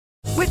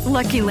With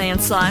Lucky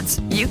Land Slots,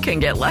 you can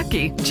get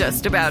lucky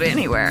just about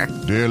anywhere.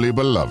 Dearly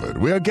beloved,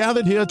 we are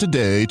gathered here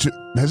today to...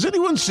 Has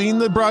anyone seen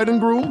the bride and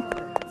groom?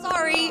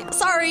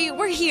 Sorry,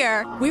 we're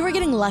here. We were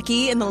getting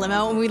lucky in the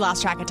limo and we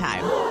lost track of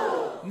time.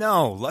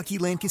 No, Lucky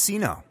Land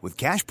Casino, with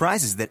cash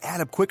prizes that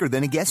add up quicker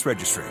than a guest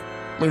registry.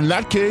 In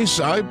that case,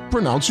 I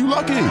pronounce you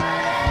lucky.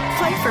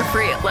 Play for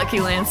free at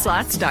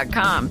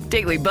LuckyLandSlots.com.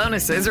 Daily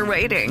bonuses are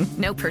waiting.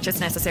 No purchase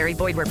necessary.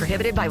 Void where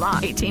prohibited by law.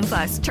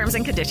 18+. Terms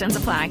and conditions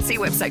apply. See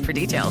website for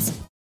details.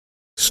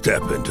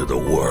 Step into the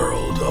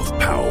world of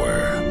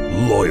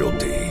power,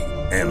 loyalty,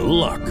 and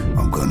luck.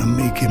 I'm gonna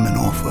make him an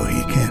offer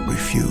he can't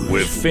refuse.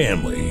 With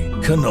family,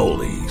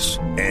 cannolis,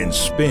 and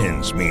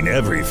spins mean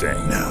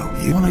everything. Now,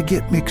 you wanna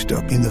get mixed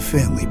up in the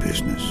family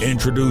business.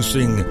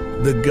 Introducing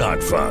The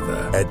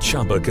Godfather at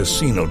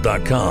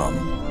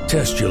ChumbaCasino.com.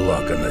 Test your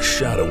luck in the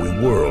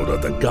shadowy world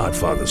of The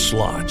Godfather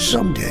slot.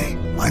 Someday,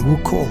 I will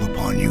call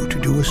upon you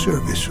to do a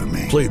service for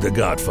me. Play The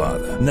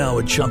Godfather, now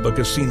at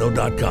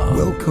ChumbaCasino.com.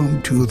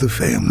 Welcome to the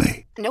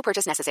family. No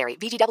purchase necessary.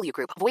 VGW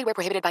Group. Void where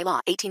prohibited by law.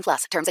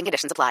 18+. Terms and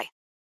conditions apply.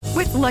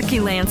 With Lucky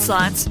Land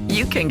Slots,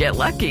 you can get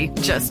lucky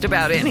just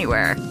about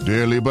anywhere.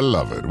 Dearly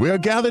beloved, we are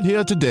gathered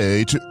here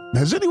today to...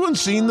 Has anyone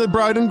seen the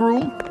bride and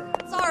groom?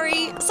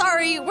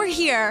 Sorry, we're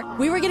here.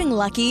 We were getting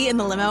lucky in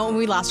the limo and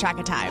we lost track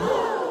of time.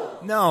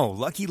 No,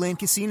 Lucky Land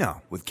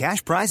Casino, with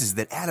cash prizes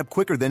that add up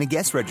quicker than a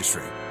guest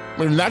registry.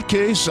 In that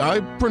case,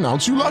 I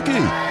pronounce you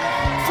lucky.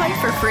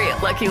 Play for free at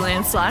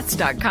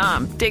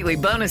LuckyLandSlots.com. Daily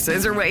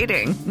bonuses are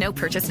waiting. No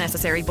purchase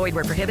necessary. Void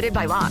where prohibited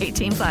by law.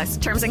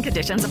 18+. Terms and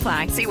conditions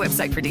apply. See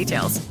website for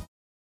details.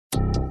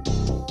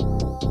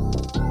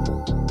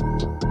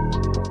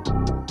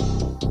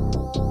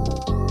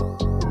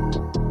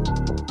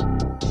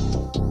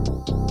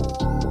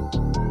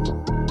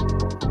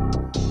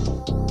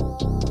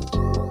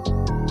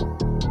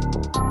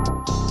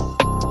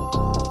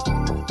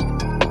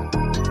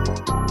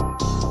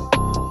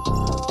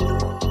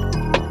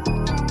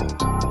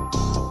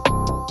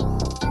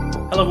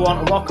 Hello everyone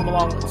and welcome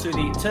along to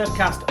the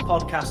Turfcast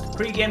podcast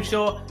pre-game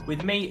show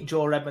with me,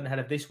 Joe Redman, ahead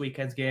of this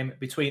weekend's game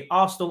between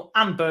Arsenal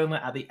and Burnley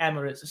at the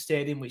Emirates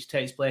Stadium, which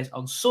takes place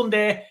on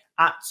Sunday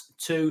at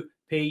 2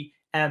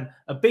 p.m.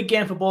 A big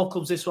game for both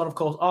clubs, this one, of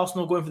course.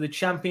 Arsenal going for the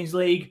Champions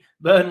League,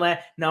 Burnley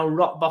now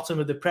rock bottom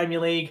of the Premier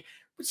League.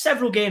 With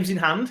several games in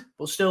hand,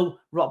 but still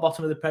rock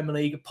bottom of the Premier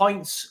League.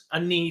 Points are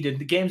needed.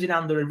 The games in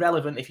hand are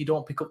irrelevant if you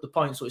don't pick up the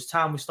points. So it's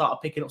time we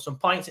start picking up some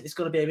points. And it's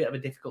going to be a bit of a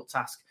difficult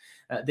task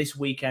this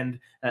weekend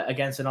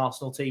against an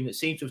Arsenal team that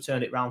seems to have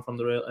turned it around from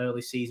their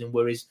early season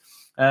worries.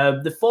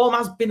 The form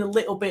has been a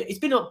little bit,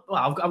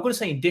 I'm going to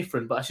say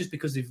indifferent, but it's just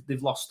because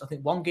they've lost, I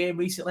think, one game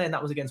recently, and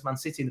that was against Man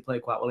City, and they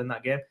played quite well in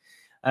that game.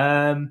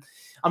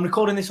 I'm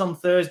recording this on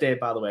Thursday,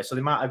 by the way, so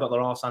they might have got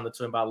their arse handed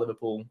to them by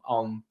Liverpool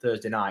on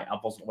Thursday night. I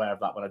wasn't aware of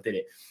that when I did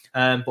it.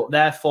 But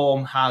their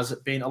form has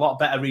been a lot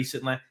better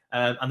recently,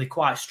 and they're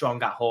quite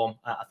strong at home,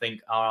 I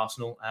think, are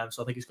Arsenal.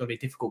 So I think it's going to be a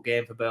difficult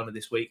game for Burnley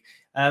this week.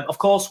 Of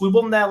course, we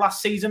won there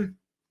last season,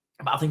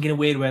 but I think in a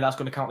weird way that's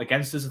going to count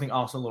against us. I think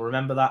Arsenal will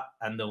remember that,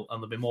 and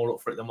they'll be more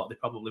up for it than what they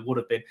probably would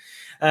have been.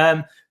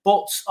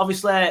 But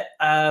obviously,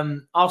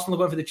 Arsenal are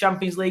going for the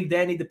Champions League.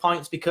 They need the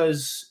points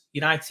because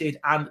United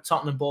and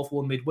Tottenham both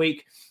won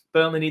midweek.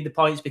 Burnley need the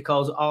points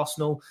because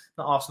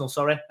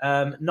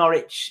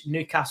Norwich,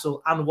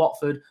 Newcastle and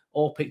Watford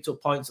all picked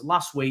up points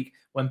last week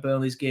when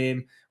Burnley's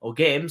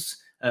games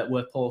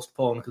were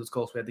postponed, because of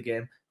course we had the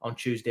game on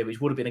Tuesday, which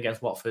would have been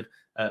against Watford,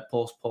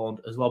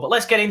 postponed as well. But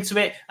let's get into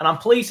it, and I'm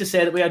pleased to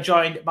say that we are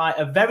joined by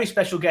a very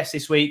special guest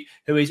this week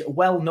who is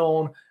well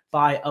known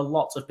by a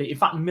lot of people. In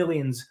fact,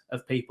 millions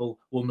of people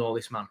will know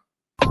this man.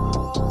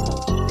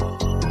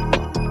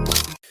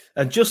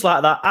 And just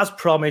like that, as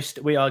promised,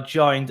 we are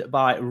joined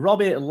by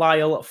Robbie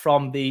Lyle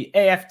from the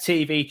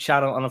AFTV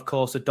channel and, of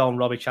course, the Don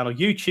Robbie channel,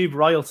 YouTube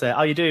royalty.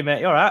 How you doing,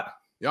 mate? You all right?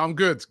 Yeah, I'm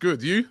good.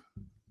 Good. You?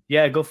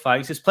 Yeah, good,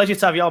 thanks. It's a pleasure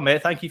to have you on,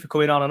 mate. Thank you for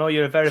coming on. I know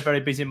you're a very, very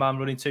busy man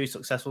running two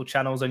successful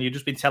channels, and you've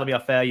just been telling me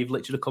off air you've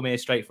literally come here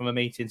straight from a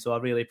meeting, so I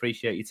really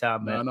appreciate your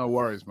time, mate. No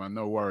worries, man.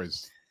 No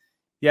worries.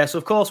 Yeah, so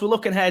of course, we're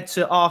looking ahead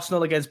to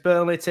Arsenal against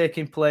Burnley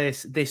taking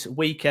place this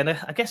weekend.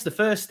 I guess the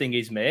first thing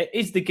is, mate,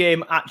 is the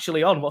game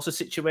actually on? What's the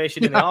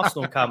situation in the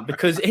Arsenal camp?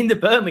 Because in the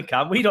Burnley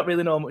camp, we don't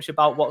really know much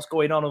about what's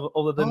going on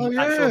other than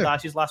actual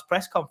Dyche's last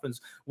press conference.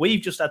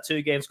 We've just had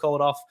 2 games called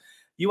off.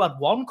 You had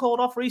 1 called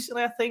off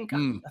recently, I think.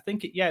 I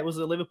think, it was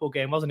the Liverpool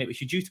game, wasn't it?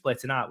 Which you're due to play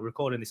tonight. We're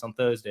recording this on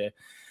Thursday.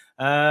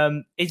 We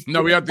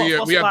had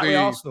the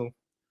Arsenal?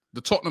 The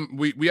Tottenham.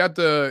 We had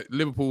the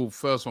Liverpool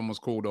first one was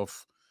called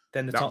off.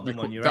 Then the Tottenham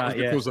one, you're right. That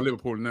was because of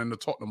Liverpool, and then the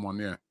Tottenham one,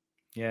 yeah.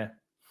 Yeah.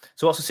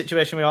 So what's the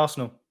situation with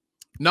Arsenal?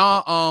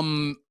 Now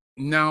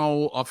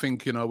I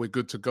think, we're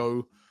good to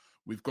go.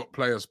 We've got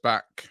players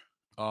back.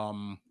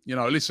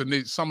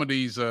 Listen, some of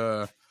these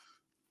games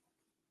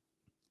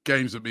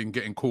that have been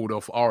getting called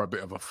off are a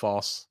bit of a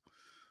farce.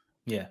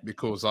 Yeah.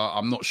 Because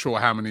I'm not sure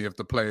how many of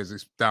the players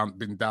it's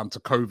been down to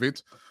COVID.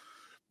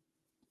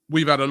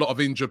 We've had a lot of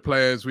injured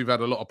players. We've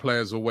had a lot of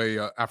players away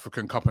at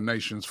African Cup of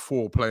Nations,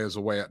 4 players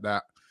away at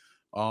that.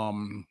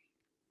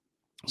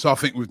 So I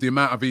think with the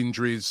amount of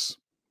injuries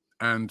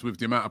and with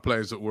the amount of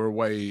players that were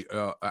away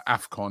at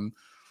AFCON,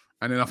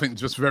 and then I think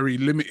just very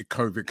limited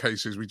COVID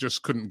cases, we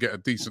just couldn't get a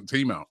decent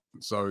team out.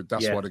 So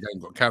that's why the game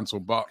got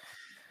cancelled. But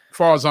as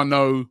far as I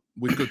know,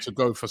 we're good to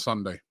go for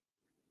Sunday.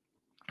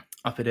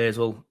 Happy days.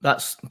 Well,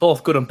 that's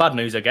both good and bad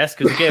news, I guess,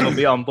 because the game will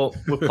be on, but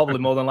we're probably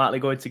more than likely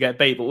going to get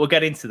beat. But we'll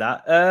get into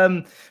that.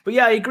 But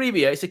yeah, I agree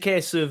with you. It's a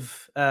case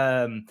of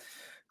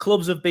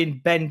clubs have been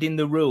bending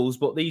the rules,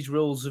 but these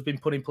rules have been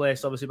put in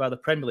place, obviously, by the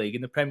Premier League,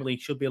 and the Premier League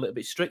should be a little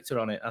bit stricter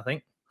on it, I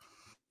think.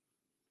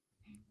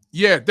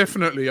 Yeah,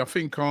 definitely. I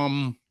think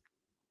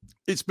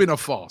it's been a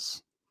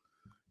farce.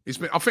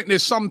 I think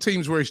there's some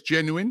teams where it's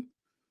genuine,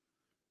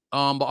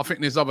 but I think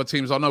there's other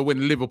teams. I know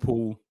when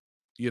Liverpool,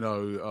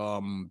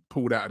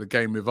 pulled out of the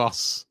game with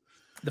us.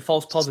 The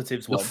false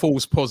positives one. The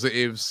false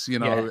positives,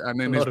 and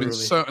then there's been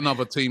certain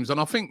other teams. And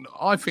I think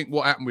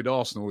what happened with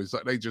Arsenal is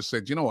that they just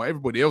said, you know what,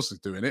 everybody else is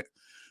doing it.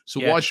 So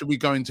why should we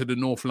go into the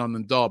North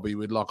London derby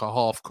with like a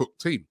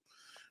half-cooked team?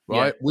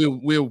 Right? Yeah.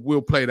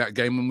 We'll play that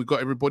game when we've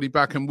got everybody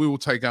back, and we will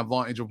take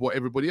advantage of what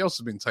everybody else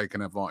has been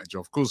taking advantage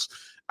of. Because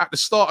at the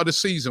start of the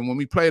season, when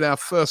we played our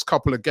first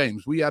couple of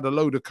games, we had a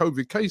load of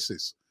COVID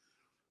cases.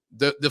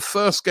 The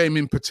first game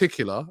in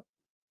particular,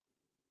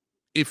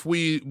 if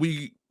we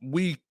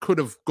could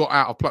have got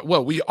out of play.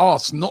 Well, we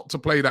asked not to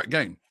play that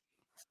game.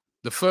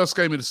 The first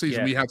game of the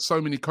season, we had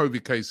so many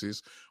COVID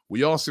cases.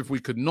 We asked if we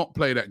could not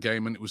play that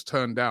game, and it was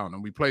turned down.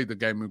 And we played the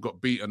game and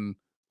got beaten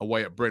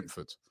away at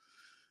Brentford.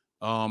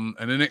 And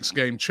the next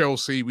game,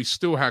 Chelsea, we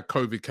still had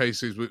COVID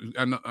cases,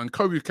 and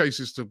COVID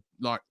cases to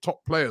like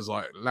top players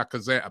like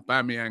Lacazette,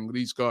 Aubameyang,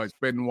 these guys,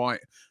 Ben White,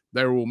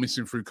 they're all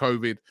missing through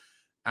COVID.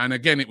 And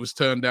again, it was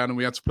turned down, and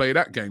we had to play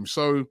that game.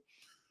 So,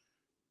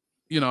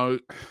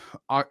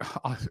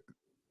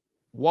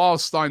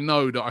 whilst I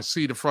know that I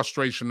see the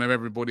frustration of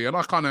everybody, and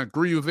I kind of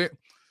agree with it,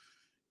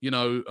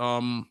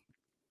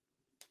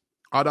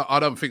 I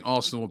don't think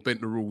Arsenal have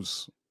bent the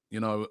rules,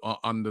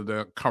 under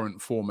the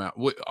current format.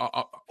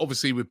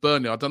 Obviously, with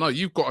Burnley, I don't know.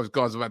 You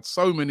guys have had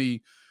so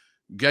many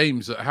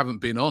games that haven't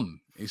been on.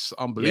 It's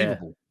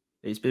unbelievable. Yeah.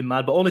 It's been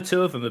mad, but only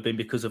 2 of them have been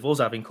because of us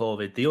having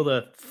COVID. The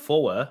other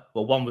 4,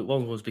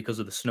 one was because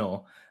of the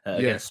snow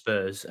against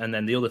Spurs, and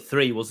then the other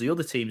 3 was the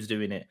other teams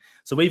doing it.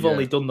 So we've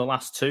only done the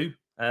last 2,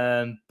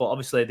 but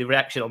obviously the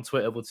reaction on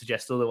Twitter would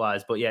suggest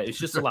otherwise. But yeah, it's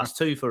just the last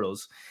 2 for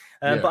us.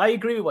 But I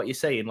agree with what you're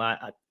saying. Like,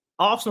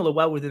 Arsenal are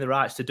well within the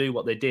rights to do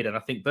what they did, and I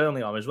think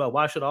Burnley are as well.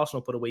 Why should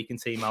Arsenal put a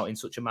weakened team out in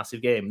such a massive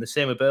game? And the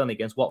same with Burnley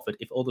against Watford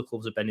if other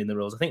clubs are bending the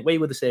rules. I think we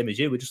were the same as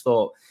you. We just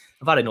thought,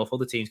 I've had enough.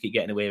 Other teams keep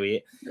getting away with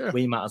it. Yeah.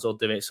 We might as well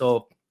do it.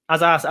 So,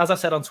 as I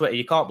said on Twitter,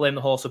 you can't blame the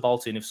horse of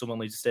bolting if someone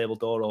leaves the stable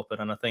door open.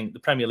 And I think the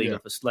Premier League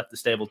have left the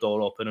stable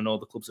door open, and all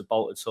the clubs have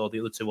bolted, so the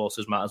other 2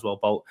 horses might as well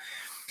bolt.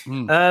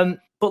 But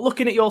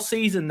looking at your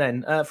season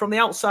then, from the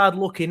outside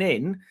looking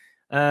in,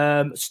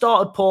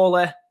 started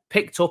poorly,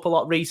 picked up a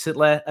lot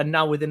recently, and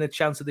now within a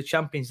chance of the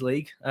Champions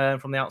League.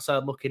 From the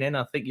outside looking in,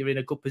 I think you're in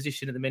a good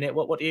position at the minute.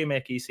 What do you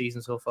make of your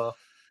season so far?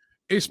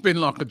 It's been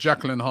like a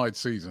Jekyll and Hyde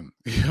season.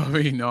 You know what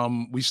I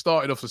mean? We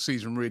started off the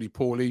season really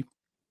poorly,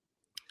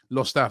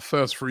 lost our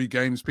first 3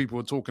 games. People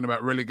were talking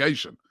about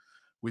relegation,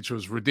 which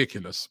was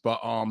ridiculous. But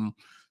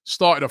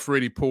started off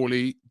really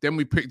poorly. Then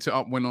we picked it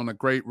up, went on a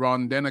great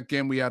run. Then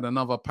again, we had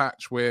another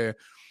patch where,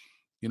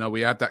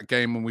 we had that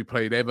game when we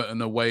played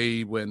Everton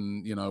away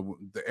when,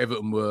 the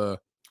Everton were,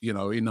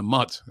 in the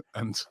mud,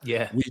 and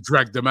we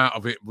dragged them out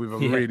of it with a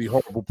really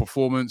horrible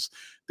performance.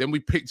 Then we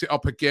picked it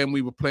up again.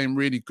 We were playing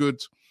really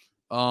good.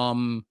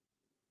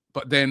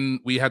 But then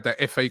we had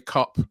that FA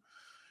Cup,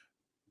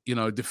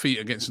 defeat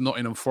against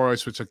Nottingham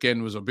Forest, which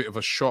again was a bit of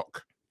a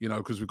shock,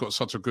 because we've got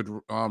such a good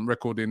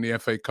record in the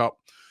FA Cup.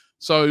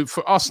 So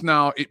for us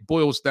now, it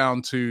boils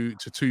down to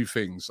 2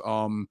 things.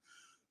 The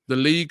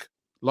league,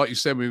 like you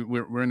said,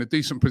 we're in a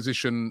decent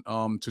position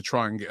to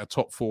try and get a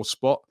top 4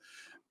 spot.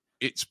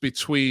 It's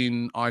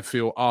between, I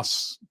feel,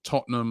 us,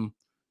 Tottenham,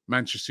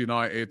 Manchester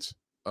United,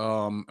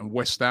 and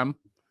West Ham.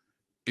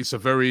 It's a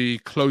very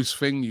close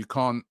thing. You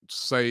can't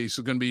say it's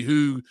going to be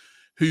who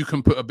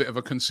can put a bit of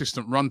a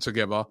consistent run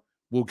together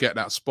will get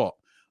that spot.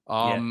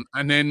 And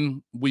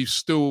then we've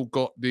still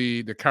got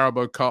the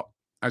Carabao Cup,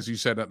 as you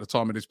said at the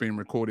time it is being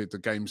recorded, the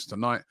games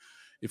tonight,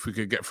 if we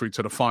could get through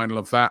to the final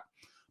of that.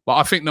 But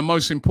I think the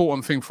most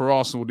important thing for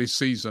Arsenal this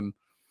season,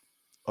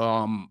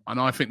 and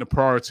I think the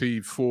priority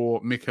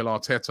for Mikel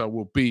Arteta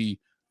will be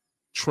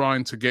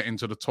trying to get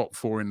into the top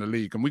 4 in the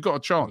league. And we got a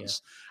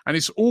chance. And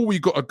it's all we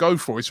got to go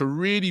for. It's a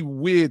really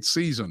weird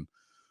season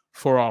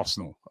for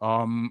Arsenal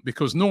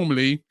because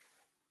normally,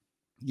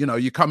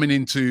 you're coming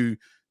into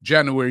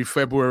January,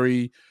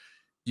 February,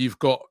 you've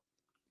got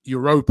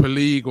Europa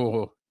League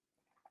or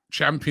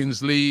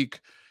Champions League,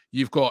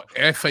 you've got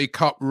FA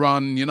Cup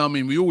run,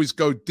 we always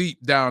go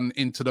deep down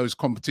into those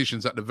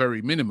competitions at the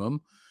very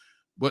minimum.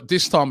 But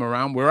this time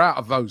around, we're out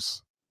of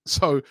those.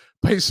 So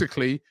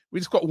basically, we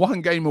just got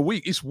 1 game a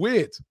week. It's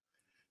weird.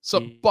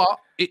 So, but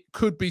it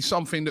could be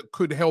something that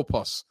could help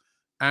us.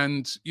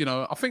 And,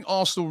 I think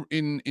Arsenal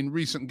in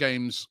recent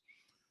games,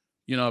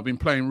 you know, been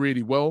playing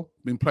really well,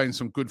 been playing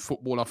some good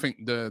football. I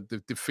think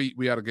the defeat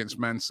we had against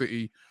Man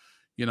City,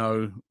 you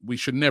know, we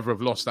should never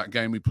have lost that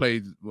game. We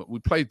played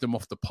them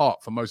off the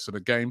park for most of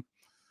the game.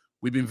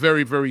 We've been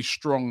very, very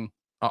strong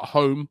at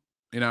home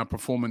in our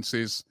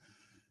performances.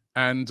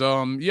 And,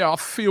 I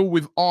feel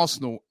with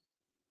Arsenal,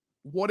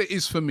 what it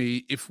is for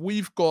me, if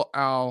we've got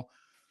our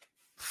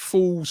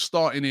full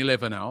starting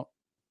 11 out,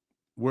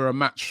 we're a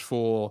match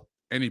for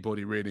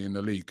anybody really in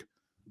the league.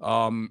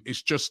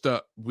 It's just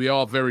that we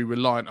are very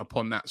reliant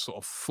upon that sort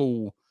of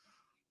full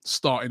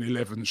starting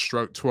 11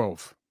 stroke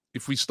 12.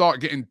 If we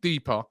start getting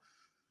deeper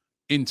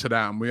into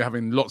that and we're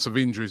having lots of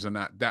injuries and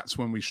that's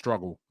when we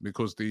struggle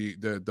because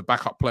the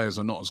backup players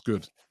are not as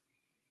good.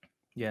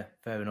 Yeah,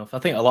 fair enough. I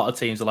think a lot of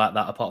teams are like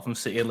that, apart from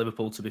City and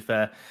Liverpool, to be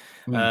fair.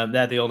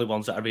 They're the only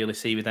ones that I really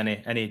see with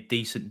any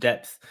decent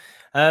depth.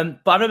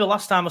 But I remember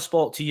last time I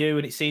spoke to you,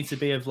 and it seems to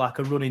be of like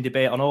a running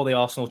debate on all the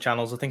Arsenal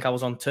channels. I think I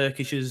was on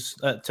Turkish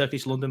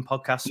London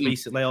podcast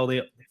recently, or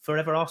the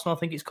Forever Arsenal, I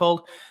think it's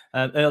called,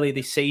 earlier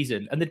this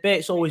season. And the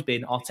debate's always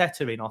been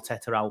Arteta in,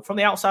 Arteta out. From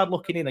the outside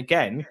looking in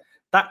again,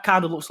 that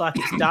kind of looks like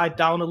it's died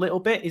down a little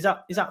bit. Is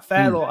that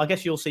fair? Or I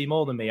guess you'll see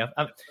more than me.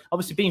 I've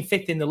obviously being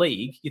fifth in the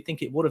league, you'd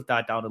think it would have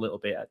died down a little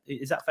bit.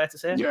 Is that fair to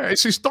say? Yeah,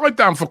 it's died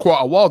down for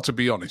quite a while, to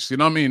be honest. You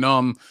know what I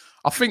mean?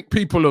 I think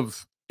people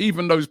have,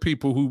 even those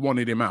people who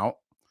wanted him out,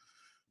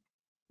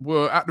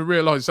 were at the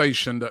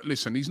realization that,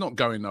 listen, he's not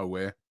going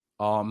nowhere.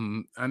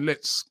 And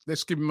let's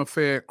give him a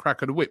fair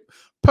crack of the whip.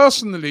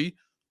 Personally,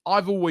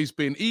 I've always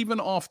been, even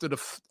after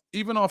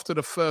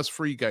the first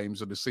 3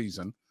 games of the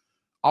season,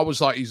 I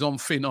was like, he's on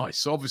thin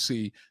ice.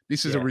 Obviously,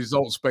 this is a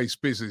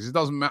results-based business. It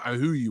doesn't matter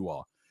who you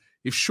are.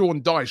 If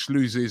Sean Dyche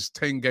loses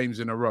 10 games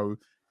in a row,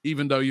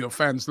 even though your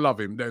fans love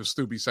him, they'll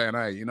still be saying,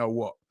 hey, you know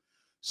what?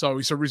 So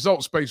it's a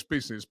results-based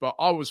business. But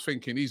I was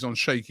thinking he's on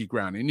shaky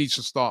ground. He needs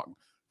to start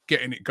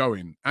getting it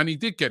going. And he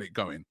did get it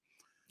going.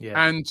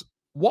 Yeah. And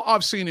what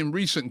I've seen in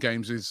recent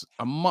games is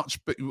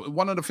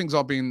one of the things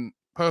I've been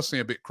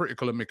personally a bit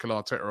critical of Mikel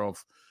Arteta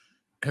of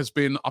has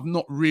been I've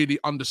not really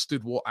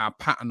understood what our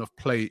pattern of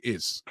play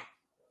is.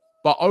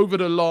 But over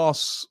the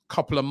last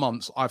couple of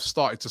months, I've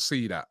started to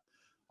see that.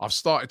 I've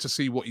started to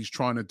see what he's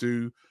trying to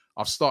do.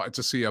 I've started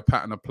to see a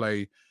pattern of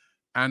play.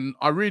 And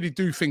I really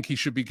do think he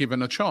should be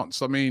given a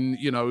chance. I mean,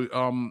 you know,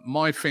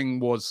 my thing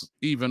was,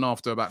 even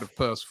after about the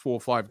first 4 or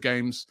 5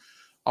 games,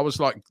 I was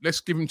like, let's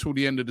give him till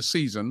the end of the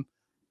season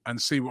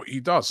and see what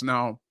he does.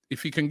 Now,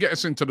 if he can get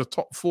us into the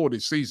top 4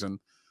 this season,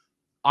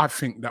 I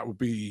think that would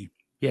be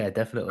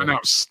definitely an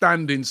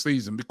outstanding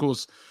season,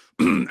 because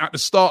at the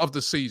start of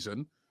the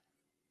season,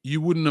 you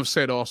wouldn't have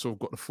said Arsenal have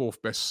got the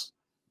 4th best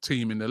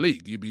team in the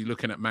league. You'd be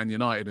looking at Man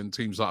United and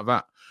teams like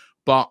that.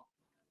 But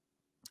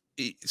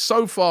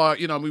so far,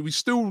 you know, I mean, we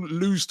still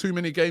lose too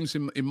many games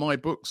in my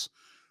books.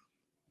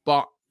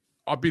 But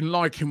I've been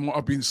liking what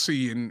I've been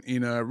seeing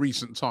in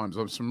recent times.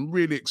 Of some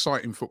really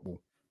exciting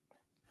football.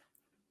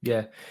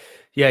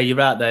 Yeah, you're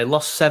right there.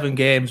 Lost 7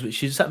 games,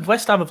 which is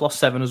West Ham have lost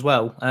 7 as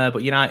well.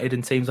 But United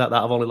and teams like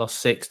that have only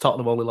lost 6.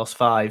 Tottenham only lost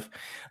 5.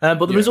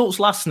 But the results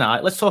last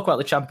night, let's talk about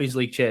the Champions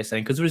League chase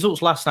then, because the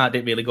results last night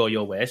didn't really go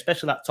your way,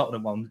 especially that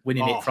Tottenham one,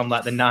 winning it from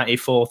like the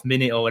 94th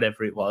minute or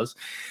whatever it was.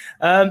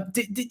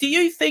 Do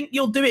you think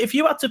you'll do it? If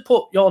you had to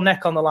put your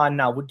neck on the line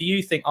now, do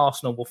you think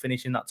Arsenal will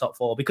finish in that top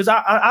 4? Because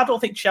I don't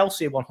think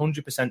Chelsea are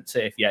 100%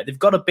 safe yet. They've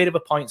got a bit of a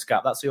points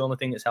gap. That's the only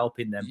thing that's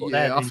helping them. But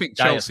I think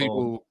Chelsea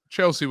will.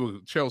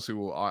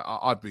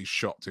 I'd be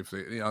shocked if they,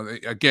 you know,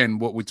 again,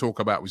 what we talk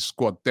about with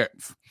squad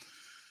depth.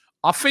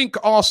 I think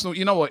Arsenal,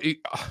 you know what,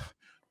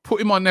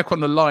 putting my neck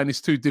on the line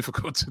is too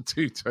difficult to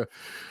do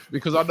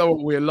because I know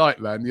what we're like,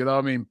 man. You know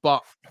what I mean?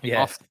 But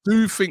I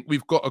do think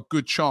we've got a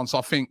good chance. I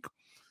think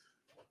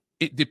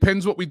it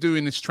depends what we do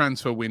in this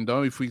transfer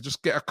window. If we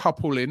just get a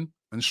couple in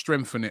and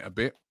strengthen it a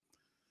bit.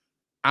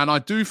 And I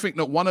do think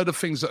that one of the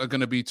things that are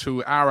going to be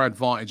to our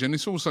advantage, and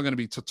it's also going to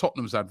be to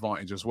Tottenham's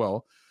advantage as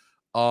well,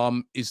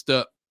 is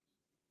that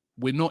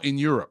we're not in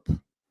Europe.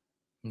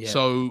 Yeah.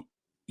 So,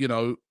 you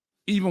know,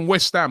 even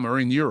West Ham are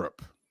in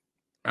Europe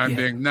and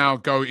then now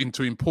go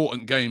into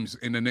important games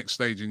in the next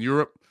stage in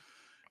Europe.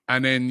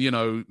 And then, you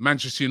know,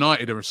 Manchester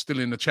United are still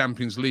in the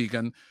Champions League.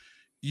 And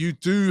you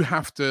do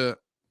have to,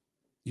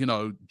 you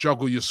know,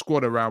 juggle your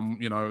squad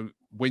around, you know,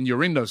 when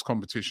you're in those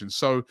competitions.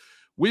 So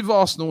with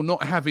Arsenal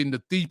not having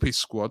the deepest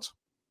squad,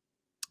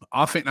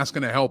 I think that's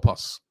going to help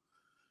us.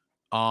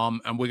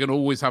 And we're going to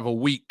always have a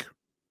week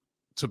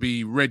to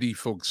be ready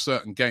for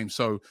certain games.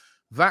 So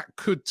that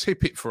could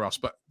tip it for us.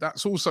 But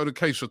that's also the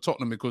case for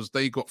Tottenham because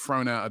they got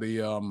thrown out of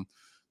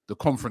the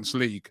Conference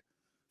League.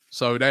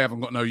 So they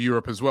haven't got no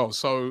Europe as well.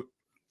 So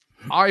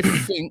I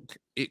think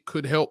it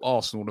could help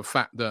Arsenal, the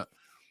fact that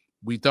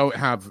we don't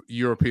have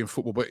European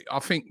football. But I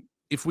think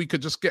if we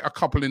could just get a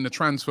couple in the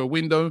transfer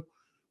window,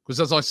 because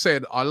as I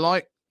said, I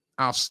like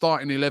our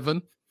starting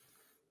 11,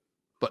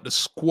 but the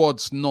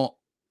squad's not,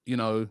 you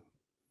know,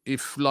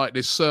 if like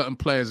there's certain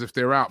players, if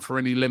they're out for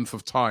any length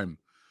of time,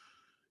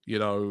 you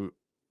know,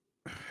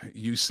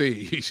 you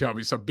see,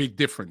 it's a big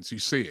difference. You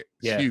see it.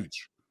 It's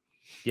huge.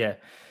 Yeah.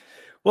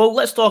 Well,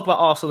 let's talk about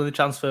Arsenal in the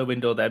transfer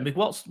window then.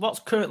 What's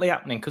currently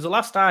happening? Because the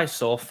last I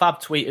saw,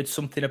 Fab tweeted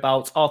something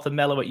about Arthur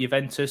Melo at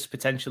Juventus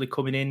potentially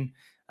coming in.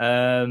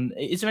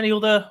 Is there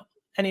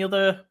any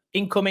other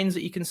incomings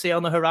that you can see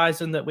on the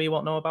horizon that we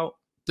won't know about?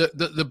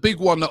 The big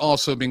one that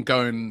Arsenal have been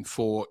going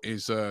for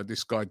is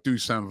this guy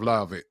Dusan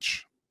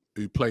Vlahovic,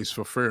 who plays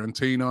for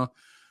Fiorentina.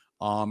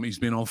 He's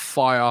been on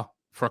fire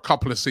for a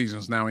couple of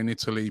seasons now in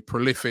Italy.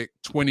 Prolific,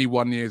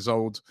 21 years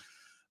old.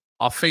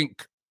 I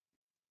think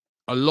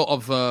a lot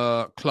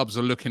of clubs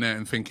are looking at it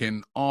and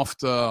thinking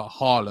after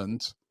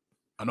Haaland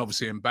and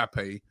obviously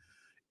Mbappe,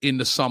 in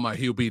the summer,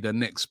 he'll be the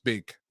next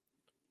big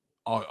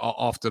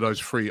after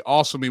those three.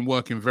 Arsenal have been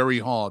working very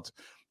hard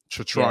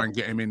to try and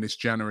get him in this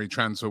January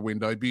transfer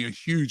window. It'd be a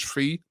huge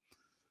fee,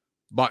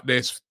 but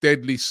they're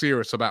deadly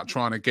serious about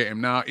trying to get him.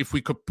 Now, if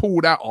we could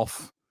pull that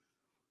off,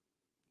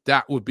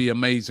 that would be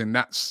amazing.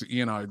 That's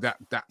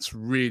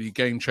really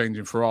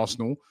game-changing for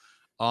Arsenal.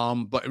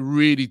 But a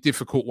really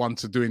difficult one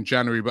to do in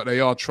January, but they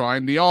are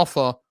trying. The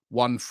Arthur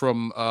one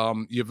from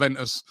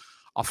Juventus,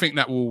 I think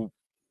that will,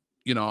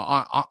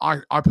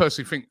 I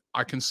personally think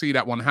I can see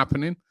that one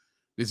happening.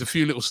 There's a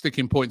few little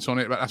sticking points on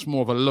it, but that's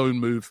more of a loan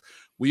move.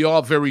 We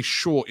are very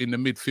short in the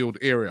midfield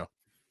area.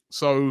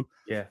 So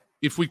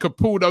if we could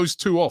pull those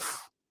two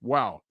off,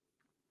 wow.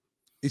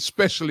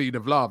 Especially the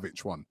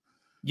Vlahovic one.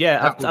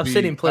 Yeah, I've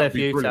seen him play a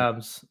few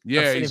times.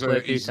 Yeah, he's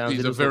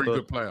a very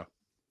good player.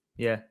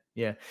 Yeah.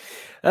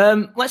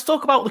 Let's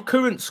talk about the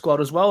current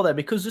squad as well then,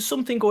 because there's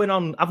something going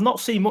on. I've not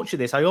seen much of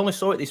this. I only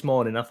saw it this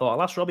morning. I thought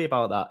I'll ask Robbie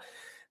about that.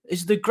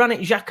 Is the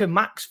Granit Xhaka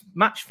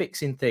match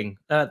fixing thing?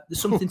 There's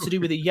something to do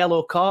with a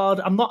yellow card.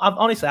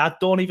 Honestly, I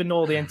don't even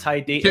know the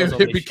entire details.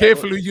 Be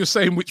careful who you're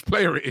saying which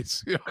player it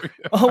is.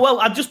 Oh, well,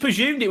 I just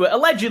presumed it was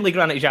allegedly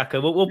Granit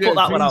Xhaka. We'll put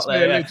that one out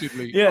there.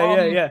 Allegedly.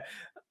 Yeah.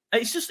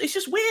 It's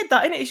just weird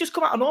that, isn't it? It's just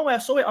come out of nowhere. I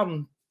saw it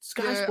on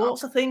Sky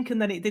Sports, I think,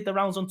 and then it did the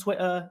rounds on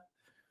Twitter.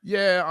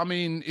 Yeah, I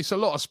mean, it's a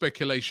lot of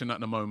speculation at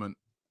the moment.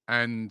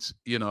 And,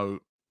 I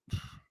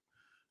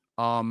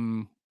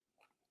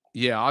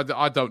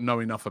don't know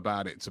enough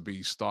about it to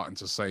be starting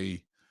to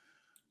say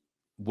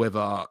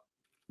whether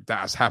that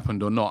has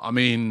happened or not. I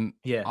mean,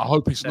 I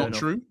hope it's not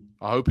true.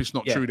 I hope it's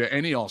not true that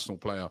any Arsenal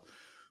player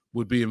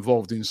would be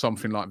involved in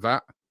something like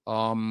that.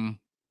 And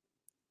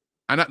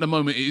at the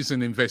moment, it is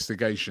an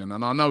investigation.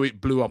 And I know it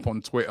blew up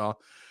on Twitter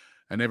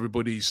and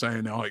everybody's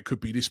saying, oh, it could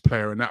be this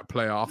player and that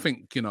player. I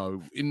think,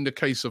 in the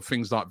case of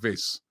things like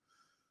this,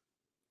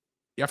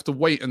 you have to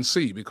wait and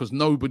see because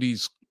nobody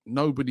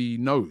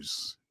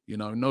knows.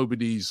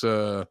 Nobody's,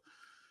 there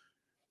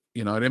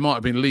might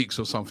have been leaks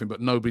or something,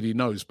 but nobody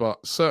knows.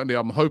 But certainly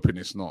I'm hoping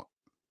it's not,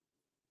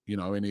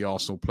 any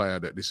Arsenal player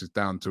that this is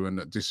down to and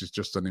that this is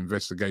just an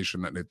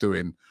investigation that they're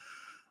doing.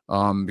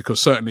 Because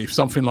certainly if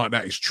something like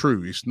that is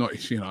true, it's not,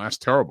 that's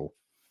terrible.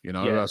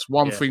 That's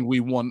one thing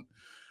we want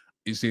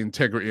is the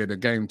integrity of the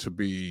game to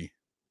be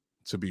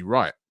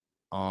right.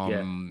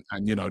 And,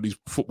 these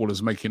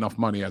footballers make enough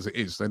money as it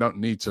is. They don't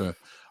need to.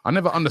 I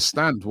never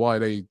understand why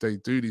they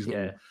do these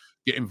little,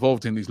 get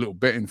involved in these little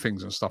betting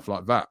things and stuff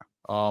like that.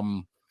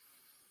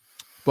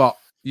 But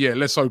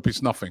let's hope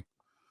it's nothing.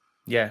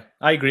 Yeah,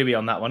 I agree with you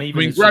on that one.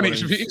 Even Granit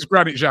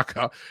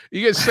Xhaka,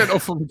 he gets sent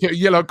off and get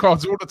yellow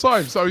cards all the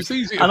time, so it's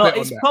easy to bet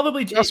on that.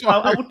 Probably,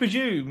 I would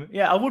presume.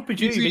 Yeah, I would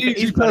presume. He's an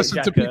easy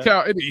person to pick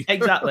out, isn't he?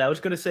 Exactly. I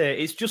was going to say,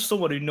 it's just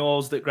someone who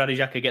knows that Granit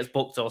Xhaka gets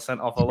booked or sent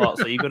off a lot.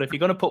 So if you're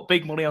going to put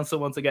big money on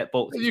someone to get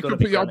booked,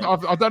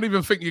 I don't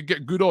even think you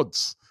get good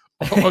odds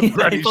on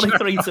Granit Xhaka.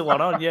 3-1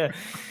 on, yeah.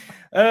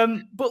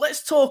 But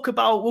let's talk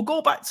about, we'll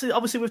go back to,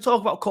 obviously we've talked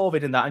about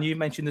COVID and that, and you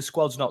mentioned the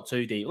squad's not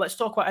too deep. Let's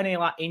talk about any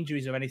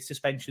injuries or any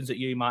suspensions that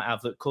you might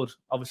have that could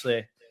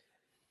obviously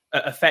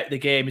affect the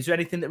game. Is there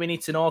anything that we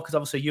need to know? Because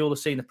obviously you'll have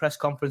seen the press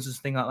conferences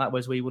and things like that,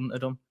 whereas we wouldn't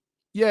have done.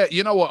 Yeah,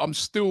 you know what? I'm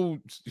still,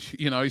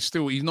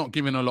 he's not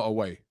giving a lot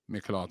away,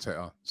 Mikel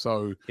Arteta.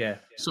 So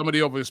some of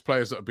the obvious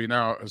players that have been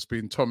out has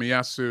been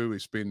Tomiyasu,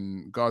 it's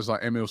been guys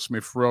like Emil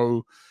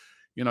Smith-Rowe.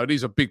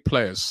 These are big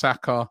players,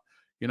 Saka.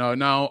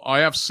 Now I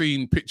have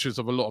seen pictures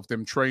of a lot of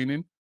them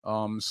training.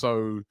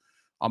 So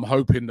I'm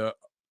hoping that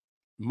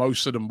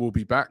most of them will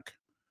be back.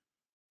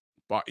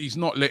 But he's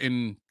not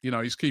letting,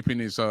 he's keeping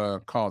his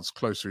cards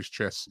close to his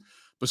chest.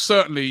 But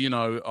certainly,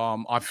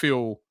 I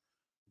feel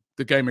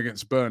the game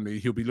against Burnley,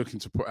 he'll be looking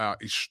to put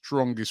out his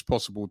strongest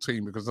possible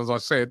team. Because as I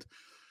said,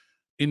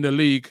 in the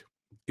league,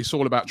 it's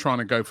all about trying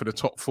to go for the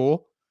top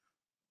four.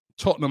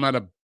 Tottenham had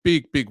a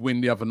big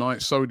win the other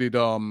night. So did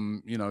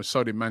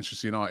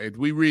Manchester United.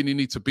 We really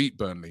need to beat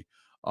Burnley.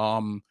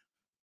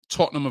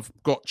 Tottenham have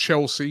got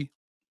Chelsea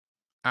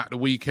at the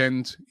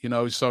weekend,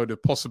 so the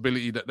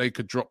possibility that they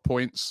could drop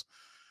points,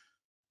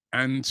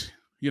 and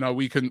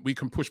we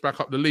can push back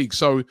up the league.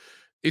 So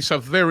it's a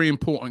very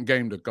important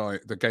game.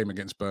 The game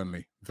against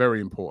Burnley, very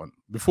important.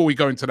 Before we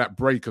go into that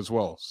break as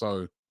well.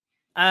 So.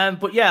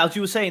 But yeah, as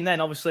you were saying then,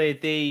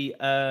 obviously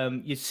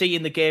you're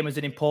seeing the game as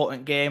an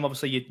important game.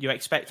 Obviously, you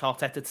expect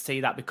Arteta to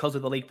see that because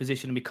of the league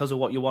position and because of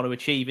what you want to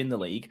achieve in the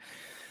league.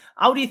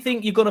 How do you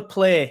think you're going to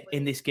play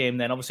in this game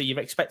then? Obviously, you're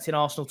expecting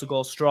Arsenal to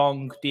go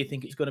strong. Do you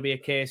think it's going to be a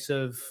case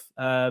of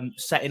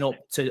setting up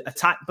to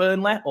attack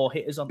Burnley or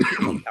hit us on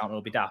the counter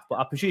will be daft? But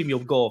I presume you'll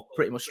go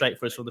pretty much straight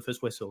for us from the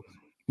first whistle.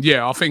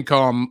 Yeah, I think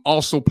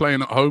Arsenal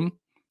playing at home,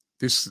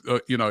 this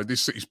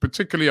is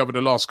particularly over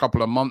the last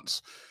couple of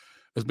months,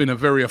 has been a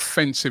very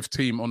offensive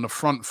team on the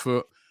front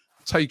foot,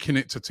 taking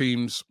it to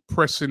teams,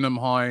 pressing them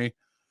high,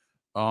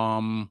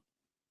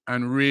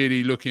 and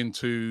really looking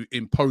to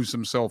impose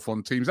themselves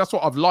on teams. That's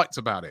what I've liked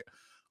about it.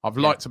 I've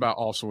liked about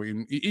Arsenal.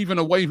 Even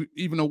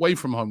away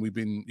from home, we've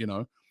been,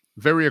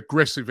 very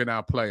aggressive in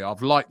our play.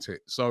 I've liked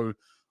it. So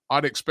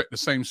I'd expect the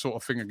same sort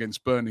of thing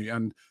against Burnley.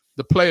 And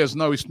the players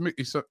know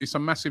it's a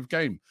massive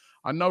game.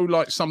 I know,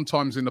 like,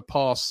 sometimes in the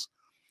past,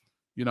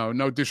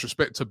 no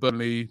disrespect to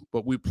Burnley,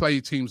 but we play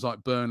teams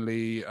like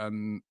Burnley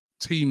and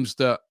teams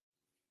that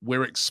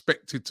we're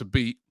expected to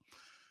beat,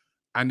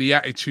 and the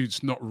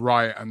attitude's not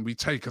right, and we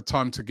take a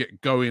time to get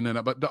going.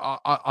 But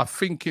I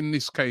think in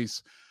this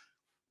case,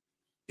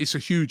 it's a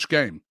huge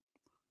game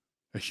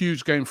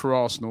for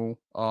Arsenal.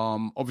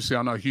 Obviously,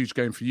 I know a huge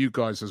game for you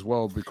guys as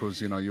well,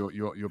 because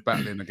you're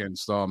battling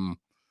against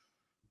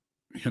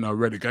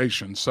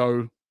relegation.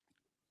 So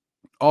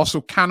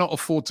Arsenal cannot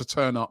afford to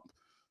turn up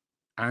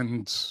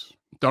and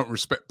don't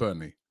respect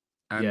Burnley.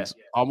 And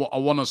I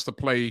want us to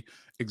play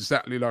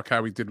exactly like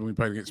how we did when we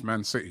played against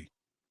Man City.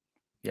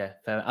 Yeah,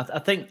 fair. I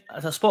think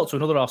I spoke to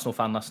another Arsenal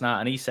fan last night,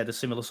 and he said a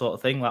similar sort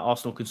of thing. Like,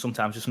 Arsenal can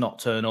sometimes just not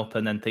turn up,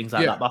 and then things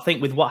like that. But I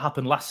think with what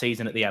happened last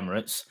season at the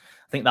Emirates,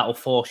 I think that will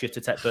force you to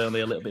take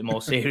Burnley a little bit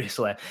more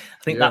seriously. I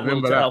think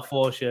that'll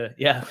force you.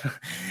 Yeah,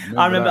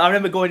 I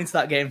remember going into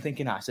that game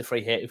thinking, it's a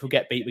free hit. If we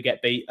get beat, we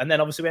get beat, and then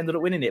obviously we ended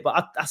up winning it.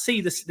 But I see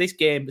this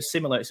game as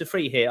similar. It's a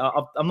free hit.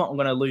 I'm not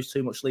going to lose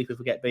too much sleep if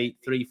we get beat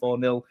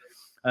 3-4-0.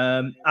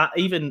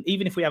 Even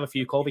if we have a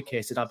few COVID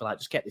cases, I'd be like,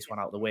 just get this one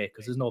out of the way,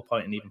 because there's no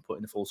point in even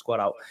putting the full squad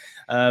out.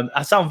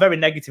 I sound very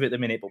negative at the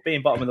minute, but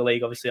being bottom of the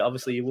league,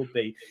 obviously you would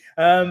be.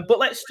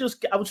 But I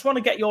just want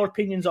to get your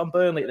opinions on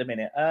Burnley at the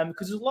minute,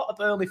 because there's a lot of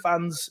Burnley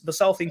fans,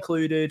 myself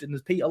included, and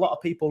there's a lot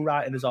of people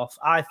writing us off.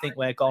 I think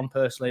we're gone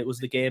personally. It was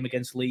the game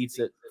against Leeds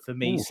that, for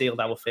me, sealed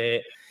our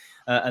fate.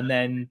 And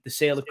then the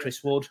sale of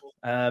Chris Wood.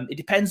 It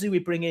depends who we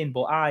bring in,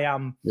 but I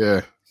am...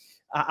 Yeah.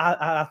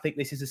 I think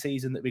this is the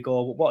season that we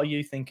go. What are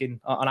you thinking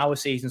on our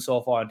season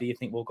so far? Do you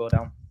think we'll go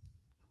down?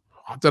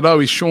 I don't know.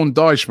 He's Sean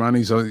Dyche, man.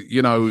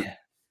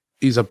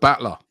 He's a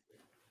battler.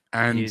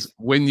 And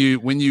when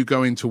you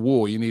go into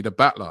war, you need a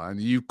battler, and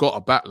you've got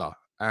a battler.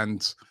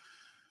 And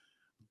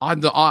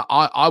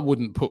I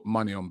wouldn't put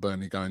money on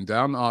Burnley going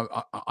down.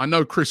 I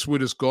know Chris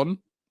Wood has gone,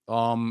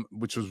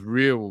 which was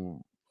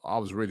real. I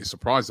was really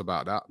surprised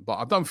about that. But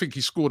I don't think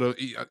he scored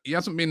he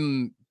hasn't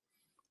been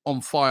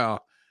on fire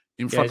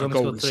in front of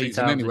goal this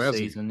season anyway, has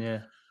he?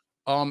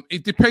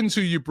 It depends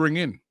who you bring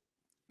in.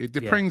 Who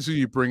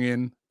you bring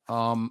in.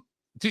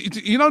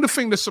 The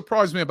thing that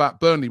surprised me about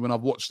Burnley when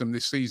I've watched them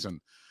this season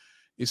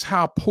is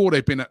how poor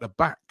they've been at the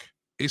back.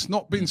 It's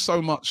not been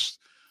so much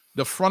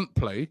the front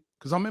play,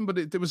 because I remember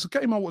there was a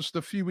game I watched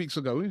a few weeks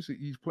ago.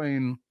 He's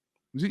playing,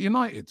 was it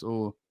United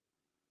or?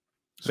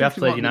 We have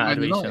played United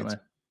recently.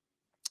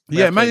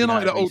 Man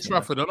United at Old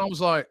Trafford, and I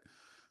was like,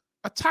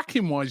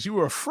 attacking wise, you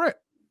were a threat.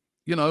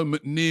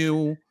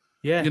 McNeil.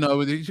 Yeah.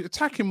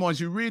 Attacking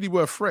wise, you really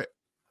were a threat.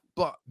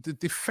 But the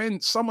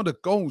defense, some of the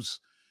goals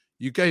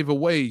you gave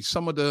away,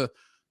 some of the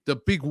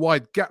big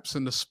wide gaps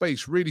in the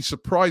space really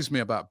surprised me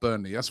about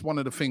Burnley. That's one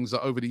of the things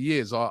that over the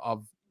years,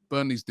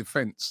 Burnley's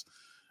defense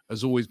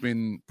has always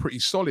been pretty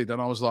solid.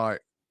 And I was like,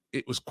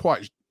 it was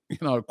quite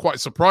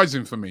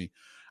surprising for me.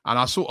 And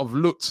I sort of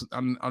looked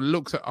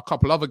at a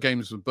couple other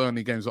games with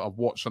Burnley games that I've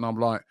watched, and I'm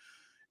like,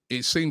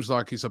 it seems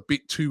like it's a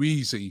bit too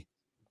easy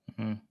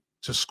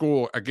to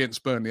score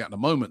against Burnley at the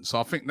moment. So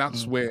I think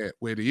that's where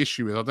the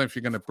issue is. I don't know if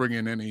you're going to bring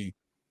in any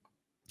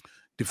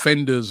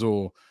defenders,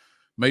 or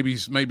maybe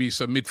it's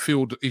a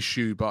midfield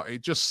issue, but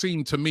it just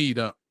seemed to me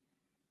that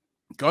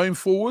going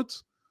forward,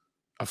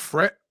 a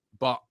threat,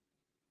 but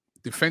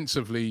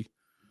defensively,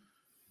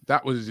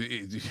 that was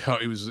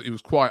it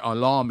was quite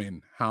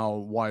alarming how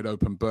wide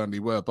open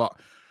Burnley were. But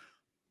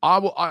I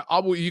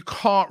will you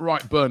can't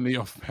write Burnley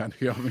off, man.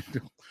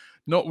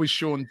 Not with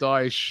Sean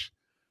Dyche.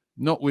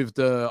 Not with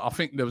I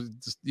think there was,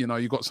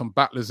 you got some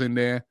battlers in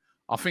there.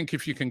 I think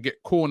if you can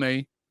get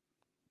Cornet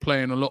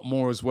playing a lot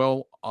more as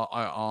well,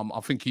 I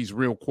think he's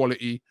real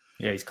quality.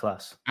 Yeah, he's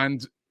class.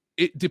 And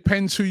it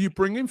depends who you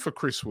bring in for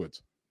Chris Wood,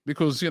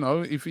 because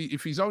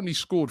if he's only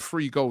scored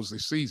 3 goals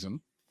this season,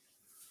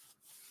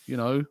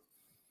 is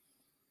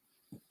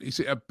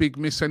it a big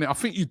miss in it? I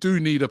think you do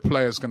need a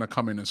player who's going to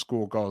come in and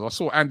score goals. I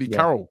saw Andy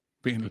Carroll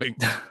being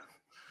linked.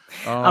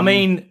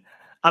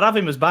 I'd have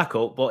him as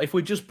backup, but if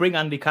we just bring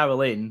Andy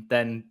Carroll in,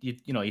 then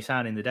you're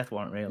signing the death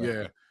warrant, really.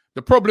 Yeah.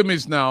 The problem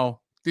is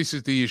now, this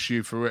is the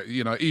issue for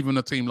even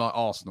a team like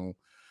Arsenal,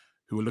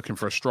 who are looking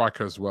for a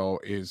striker as well,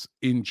 is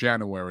in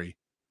January,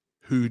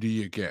 who do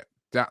you get?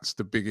 That's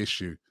the big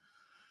issue.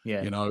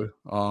 Yeah.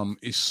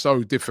 It's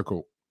so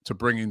difficult to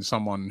bring in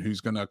someone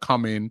who's going to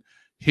come in,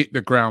 hit the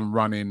ground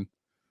running,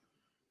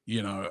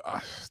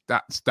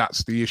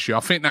 that's the issue. I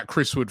think that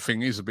Chris Wood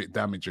thing is a bit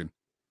damaging,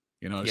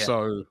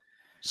 so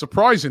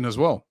surprising as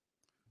well.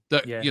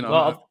 That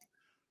Well,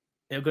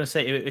 I'm going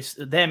to say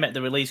they met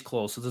the release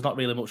clause, so there's not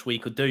really much we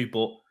could do.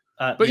 But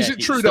is it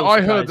true that I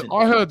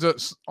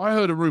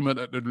heard a rumor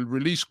that the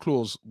release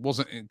clause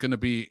wasn't going to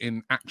be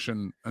in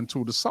action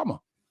until the summer?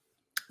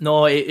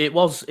 No, it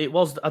was.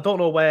 I don't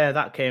know where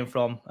that came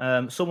from.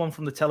 Someone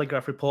from the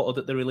Telegraph reported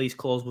that the release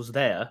clause was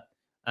there,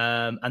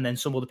 and then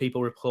some other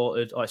people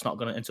reported, it's not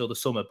going to until the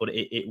summer. But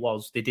it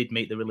was. They did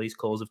meet the release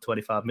clause of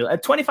 25 million.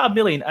 25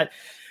 million.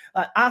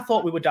 I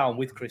thought we were down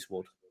with Chris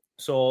Wood,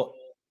 so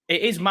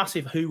it is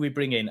massive who we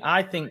bring in.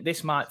 I think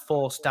this might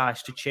force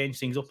Dyche to change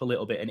things up a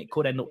little bit, and it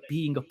could end up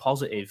being a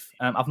positive.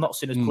 I've not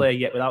seen us play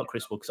yet without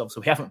Chris Wood, because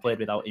obviously we haven't played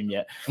without him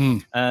yet.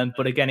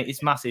 But again,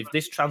 it's massive.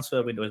 This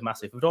transfer window is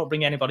massive. If we don't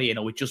bring anybody in,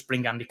 or we just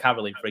bring Andy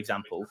Carroll in, for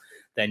example,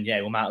 then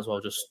we might as well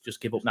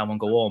just give up now and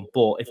go home.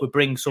 But if we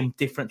bring some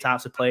different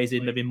types of players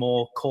in, maybe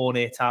more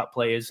corner type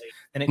players,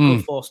 then it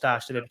could force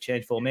Dyche to maybe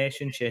change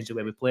formation, change the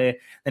way we play.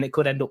 Then it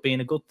could end up being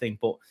a good thing.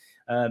 But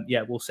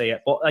we'll see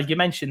it. But you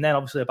mentioned then,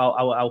 obviously, about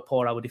how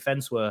poor our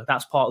defence were.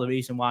 That's part of the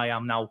reason why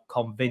I'm now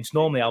convinced.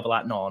 Normally, I'll be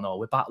like, no,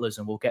 we're battlers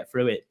and we'll get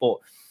through it. But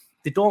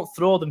they don't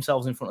throw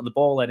themselves in front of the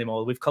ball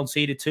anymore. We've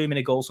conceded too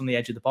many goals from the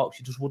edge of the box.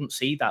 You just wouldn't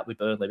see that with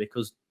Burnley,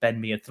 because Ben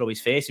Mee would throw his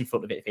face in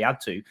front of it if he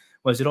had to,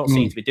 whereas they don't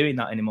seem to be doing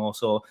that anymore.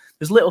 So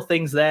there's little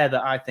things there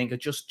that I think are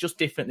just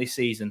different this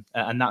season,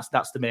 and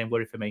that's the main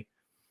worry for me.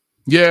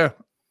 Yeah,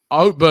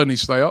 I hope Burnley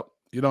stay up.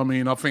 You know what I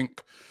mean? I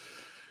think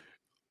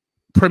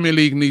Premier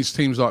League needs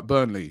teams like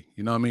Burnley,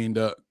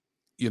 that,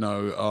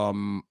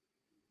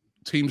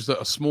 teams that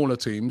are smaller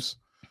teams.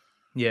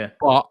 Yeah.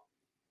 But,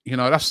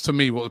 that's to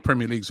me what the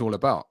Premier League's all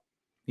about.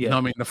 Yeah. You know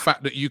what I mean? The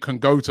fact that you can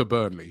go to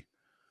Burnley,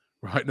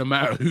 right, no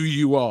matter who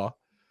you are,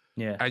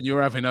 and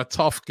you're having a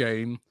tough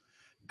game,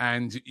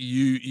 and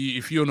you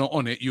if you're not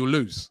on it, you'll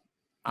lose.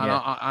 And,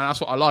 and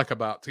that's what I like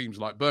about teams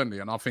like Burnley.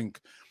 And I think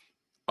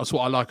that's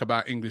what I like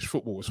about English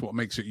football. It's what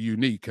makes it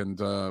unique. And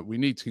we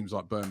need teams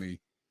like Burnley.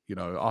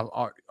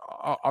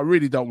 I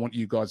really don't want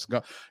you guys to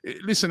go.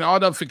 Listen, I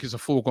don't think it's a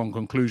foregone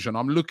conclusion.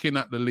 I'm looking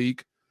at the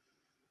league.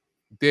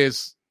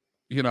 There's,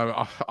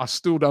 I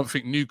still don't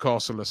think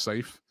Newcastle are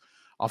safe.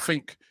 I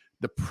think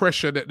the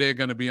pressure that they're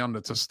going to be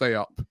under to stay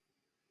up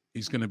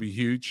is going to be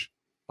huge.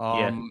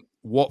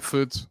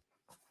 Watford,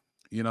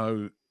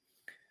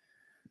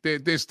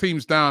 there's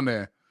teams down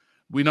there.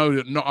 We know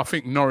that. I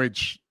think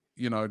Norwich.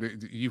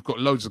 You've got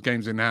loads of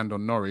games in hand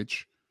on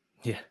Norwich.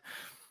 Yeah.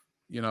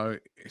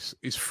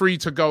 It's free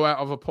to go out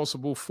of a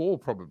possible 4,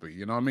 probably.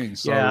 You know what I mean?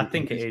 So I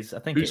think it is.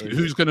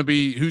 Who's going to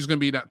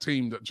be that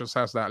team that just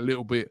has that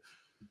little bit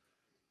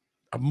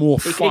more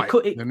fight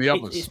than the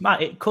others?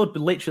 It could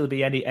literally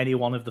be any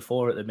one of the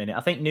 4 at the minute.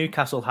 I think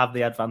Newcastle have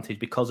the advantage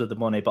because of the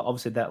money, but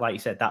obviously that, like you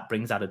said, that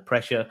brings added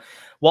pressure.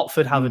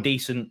 Watford have a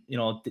decent,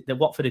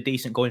 Watford are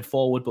decent going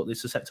forward, but they're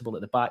susceptible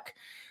at the back.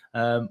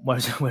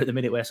 Whereas at the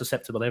minute we're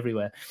susceptible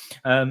everywhere.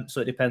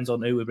 So it depends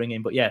on who we bring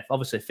in. But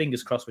obviously,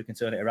 fingers crossed we can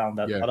turn it around.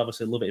 I'd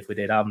obviously love it if we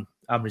did. I'm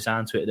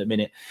resigned to it at the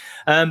minute.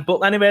 But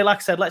anyway, like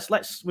I said,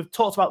 let's we've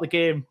talked about the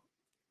game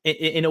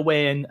in a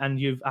way,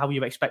 and how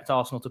you expect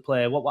Arsenal to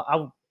play.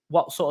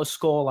 What sort of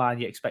scoreline are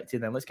you expecting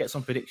then? Let's get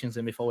some predictions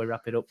in before we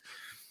wrap it up.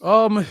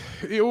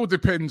 It all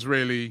depends,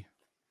 really.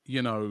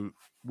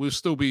 We'll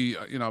still be,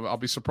 I'll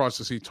be surprised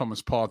to see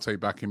Thomas Partey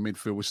back in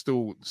midfield. We're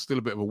still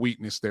a bit of a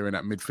weakness there in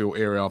that midfield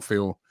area, I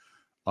feel.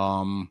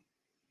 I'll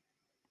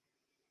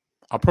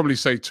probably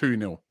say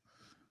 2-0.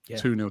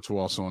 2-0 to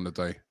Arsenal on the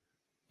day.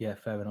 Yeah,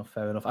 fair enough.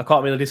 I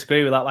can't really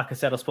disagree with that. Like I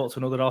said, I spoke to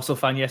another Arsenal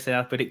fan yesterday.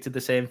 I predicted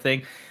the same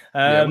thing.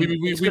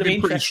 We've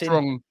been pretty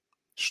strong.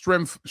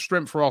 Strength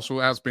for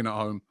Arsenal has been at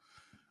home.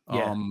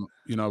 I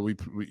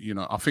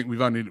think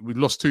we've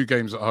lost 2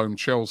 games at home.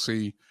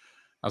 Chelsea,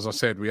 as I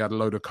said, we had a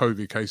load of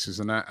COVID cases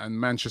and that, and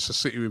Manchester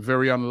City were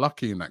very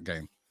unlucky in that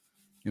game.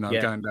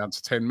 Going down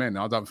to 10 men.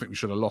 I don't think we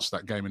should have lost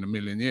that game in a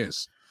million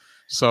years.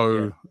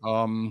 So,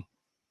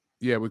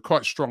 we're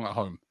quite strong at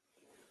home.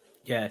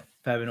 Yeah,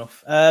 fair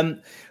enough. A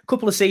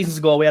couple of seasons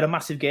ago, we had a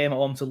massive game at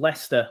home to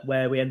Leicester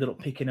where we ended up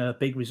picking a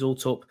big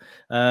result up.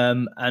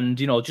 And,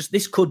 just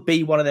this could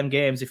be one of them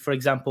games. If, for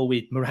example,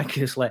 we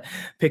miraculously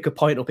pick a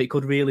point up, it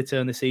could really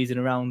turn the season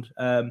around.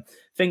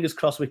 Fingers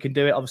crossed we can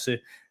do it. Obviously, I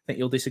think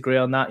you'll disagree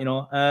on that,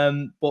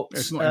 but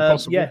it's not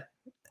impossible.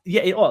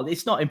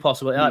 It's not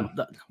impossible.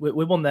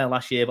 We won there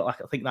last year, but I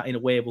think that in a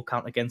way will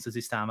count against us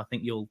this time. I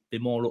think you'll be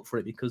more up for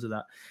it because of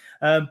that.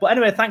 But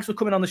anyway, thanks for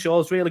coming on the show.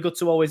 It's really good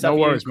to always have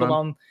you come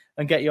on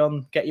and get you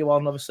on.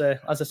 Obviously,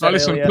 as I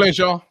said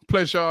earlier.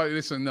 Pleasure.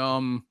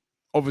 Listen,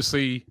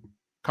 obviously,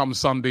 come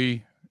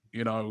Sunday,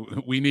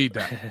 we need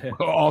that.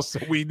 Also,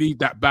 we need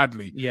that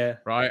badly. Yeah.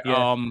 Right.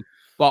 Yeah.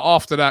 But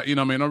after that,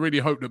 I really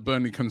hope that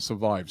Burnley can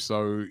survive.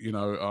 So,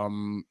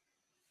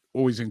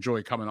 always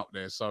enjoy coming up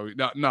there. So,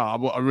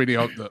 I really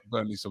hope that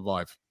Burnley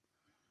survive.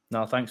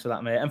 No, thanks for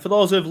that, mate. And for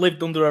those who have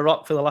lived under a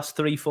rock for the last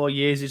 3-4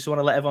 years, you just want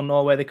to let everyone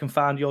know where they can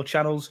find your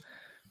channels.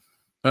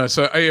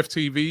 So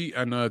AFTV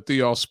and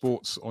DR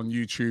Sports on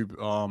YouTube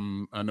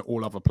and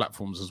all other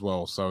platforms as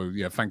well. So,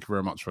 yeah, thank you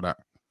very much for that.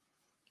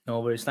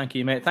 No worries. Thank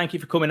you, mate. Thank you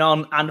for coming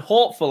on. And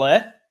hopefully,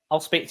 I'll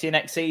speak to you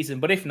next season.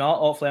 But if not,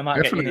 hopefully I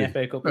might get you in the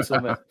FA Cup or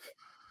something.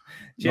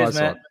 Cheers,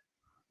 nice mate. One.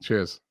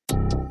 Cheers.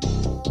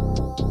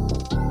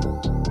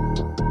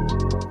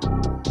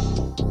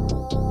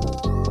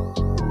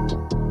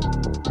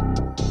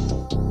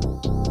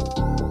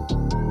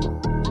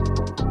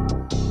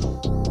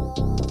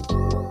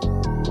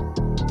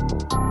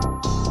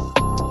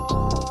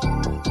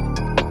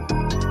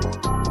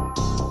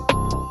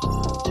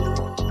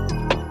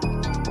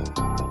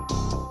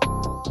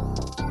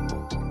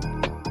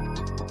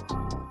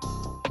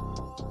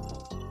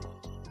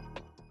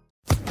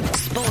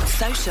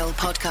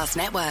 Podcast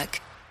Network.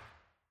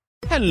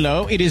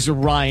 Hello, it is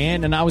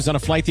Ryan, and I was on a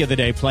flight the other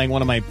day playing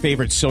one of my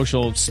favorite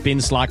social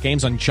spin slot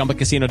games on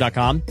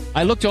ChumbaCasino.com.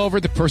 I looked over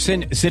at the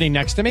person sitting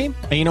next to me,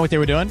 and you know what they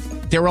were doing?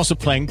 They were also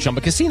playing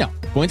Chumba Casino.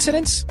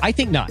 Coincidence? I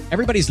think not.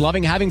 Everybody's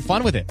loving having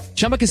fun with it.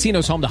 Chumba Casino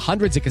is home to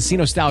hundreds of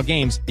casino-style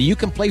games that you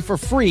can play for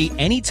free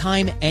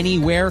anytime,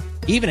 anywhere,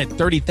 even at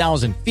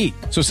 30,000 feet.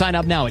 So sign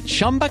up now at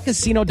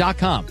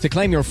ChumbaCasino.com to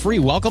claim your free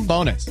welcome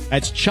bonus.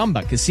 That's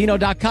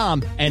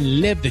ChumbaCasino.com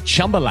and live the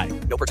Chumba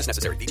life. No purchase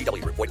necessary.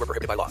 VGW. Void where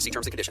prohibited by law. See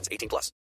terms and conditions. 18+.